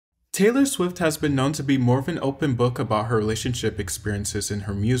Taylor Swift has been known to be more of an open book about her relationship experiences in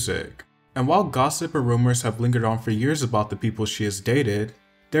her music. And while gossip or rumors have lingered on for years about the people she has dated,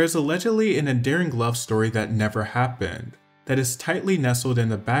 there is allegedly an endearing love story that never happened, that is tightly nestled in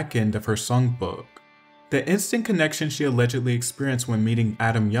the back end of her songbook. The instant connection she allegedly experienced when meeting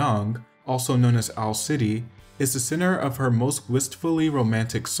Adam Young, also known as Owl City, is the center of her most wistfully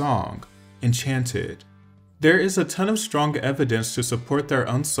romantic song, Enchanted. There is a ton of strong evidence to support their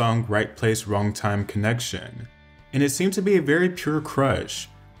unsung right place, wrong time connection, and it seemed to be a very pure crush,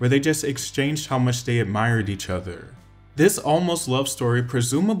 where they just exchanged how much they admired each other. This almost love story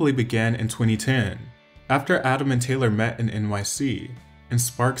presumably began in 2010, after Adam and Taylor met in NYC, and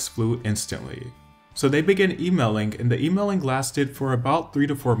sparks flew instantly. So they began emailing, and the emailing lasted for about 3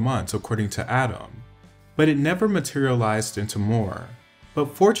 to 4 months according to Adam, but it never materialized into more.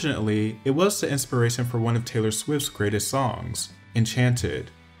 But fortunately, it was the inspiration for one of Taylor Swift's greatest songs,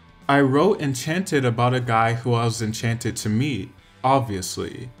 Enchanted. I wrote Enchanted about a guy who I was enchanted to meet,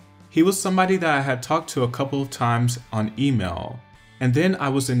 obviously. He was somebody that I had talked to a couple of times on email, and then I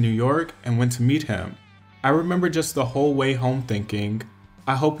was in New York and went to meet him. I remember just the whole way home thinking,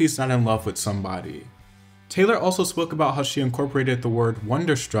 I hope he's not in love with somebody. Taylor also spoke about how she incorporated the word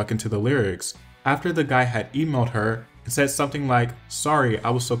wonderstruck into the lyrics after the guy had emailed her and said something like, "Sorry, I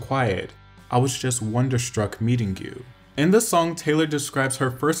was so quiet. I was just wonderstruck meeting you." In the song, Taylor describes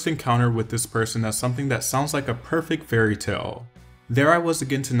her first encounter with this person as something that sounds like a perfect fairy tale. There I was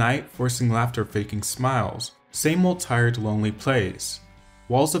again tonight, forcing laughter, faking smiles. Same old tired, lonely place.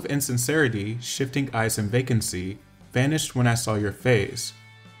 Walls of insincerity, shifting eyes and vacancy, vanished when I saw your face.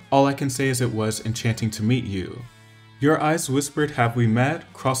 All I can say is it was enchanting to meet you. Your eyes whispered, "Have we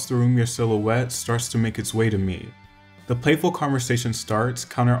met?" Cross the room, your silhouette starts to make its way to me. The playful conversation starts,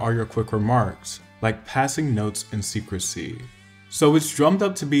 counter all your quick remarks, like passing notes in secrecy. So it's drummed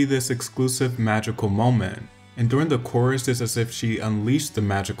up to be this exclusive magical moment, and during the chorus it's as if she unleashed the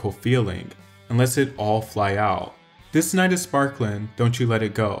magical feeling, and lets it all fly out. This night is sparkling, don't you let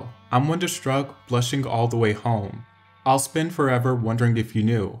it go. I'm wonderstruck, blushing all the way home. I'll spend forever wondering if you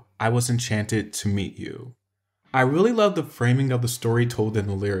knew, I was enchanted to meet you. I really love the framing of the story told in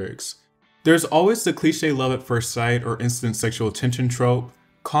the lyrics. There's always the cliche love at first sight or instant sexual attention trope,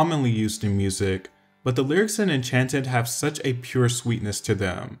 commonly used in music, but the lyrics in Enchanted have such a pure sweetness to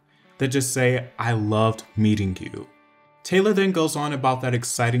them that just say, I loved meeting you. Taylor then goes on about that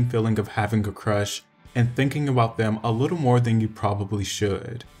exciting feeling of having a crush and thinking about them a little more than you probably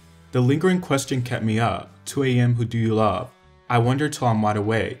should. The lingering question kept me up, 2 a.m. who do you love? I wonder till I'm wide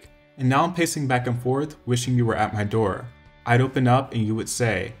awake, and now I'm pacing back and forth, wishing you were at my door. I'd open up and you would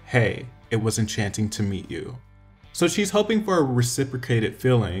say, hey, it was enchanting to meet you. So she's hoping for a reciprocated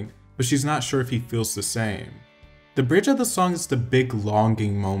feeling, but she's not sure if he feels the same. The bridge of the song is the big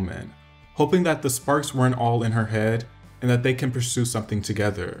longing moment, hoping that the sparks weren't all in her head and that they can pursue something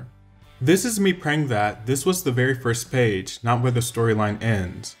together. This is me praying that this was the very first page, not where the storyline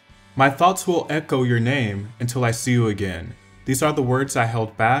ends. My thoughts will echo your name until I see you again. These are the words I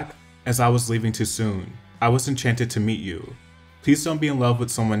held back as I was leaving too soon. I was enchanted to meet you. Please don't be in love with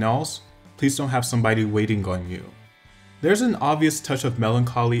someone else. Please don't have somebody waiting on you. There's an obvious touch of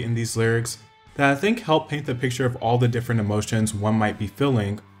melancholy in these lyrics that I think help paint the picture of all the different emotions one might be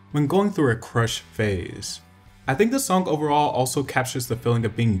feeling when going through a crush phase. I think the song overall also captures the feeling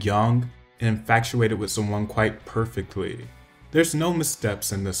of being young and infatuated with someone quite perfectly. There's no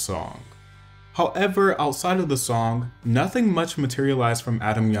missteps in this song. However, outside of the song, nothing much materialized from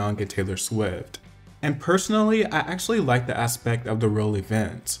Adam Young and Taylor Swift. And personally, I actually like the aspect of the real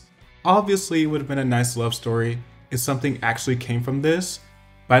events. Obviously, it would have been a nice love story if something actually came from this,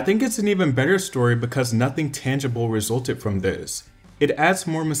 but I think it's an even better story because nothing tangible resulted from this. It adds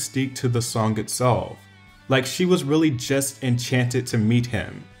more mystique to the song itself. Like she was really just enchanted to meet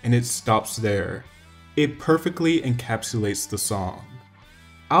him, and it stops there. It perfectly encapsulates the song.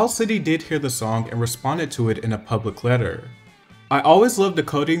 Owl City did hear the song and responded to it in a public letter. I always love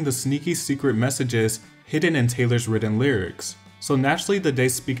decoding the sneaky secret messages hidden in Taylor's written lyrics, so naturally the day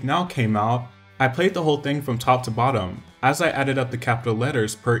Speak Now came out, I played the whole thing from top to bottom, as I added up the capital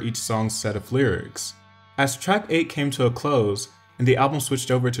letters per each song's set of lyrics. As track 8 came to a close, and the album switched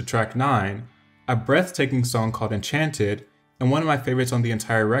over to track 9, a breathtaking song called Enchanted, and one of my favorites on the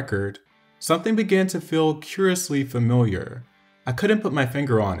entire record, something began to feel curiously familiar. I couldn't put my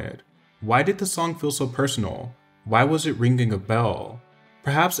finger on it. Why did the song feel so personal? Why was it ringing a bell?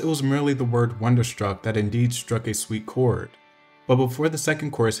 Perhaps it was merely the word wonderstruck that indeed struck a sweet chord. But before the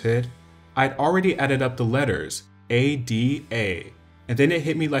second chorus hit, I'd already added up the letters, A-D-A, and then it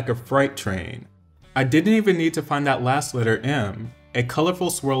hit me like a freight train. I didn't even need to find that last letter M. A colorful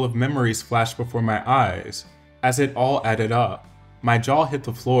swirl of memories flashed before my eyes. As it all added up, my jaw hit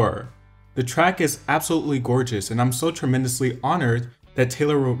the floor. The track is absolutely gorgeous, and I'm so tremendously honored that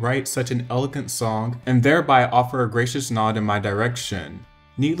Taylor would write such an elegant song and thereby offer a gracious nod in my direction.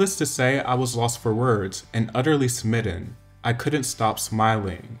 Needless to say, I was lost for words and utterly smitten. I couldn't stop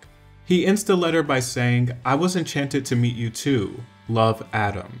smiling. He ends the letter by saying, "I was enchanted to meet you too. Love,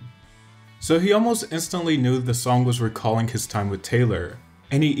 Adam." So he almost instantly knew the song was recalling his time with Taylor,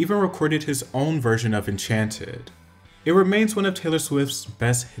 and he even recorded his own version of Enchanted. It remains one of Taylor Swift's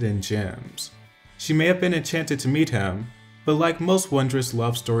best hidden gems. She may have been enchanted to meet him, but like most wondrous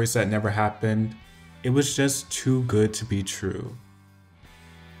love stories that never happened, it was just too good to be true.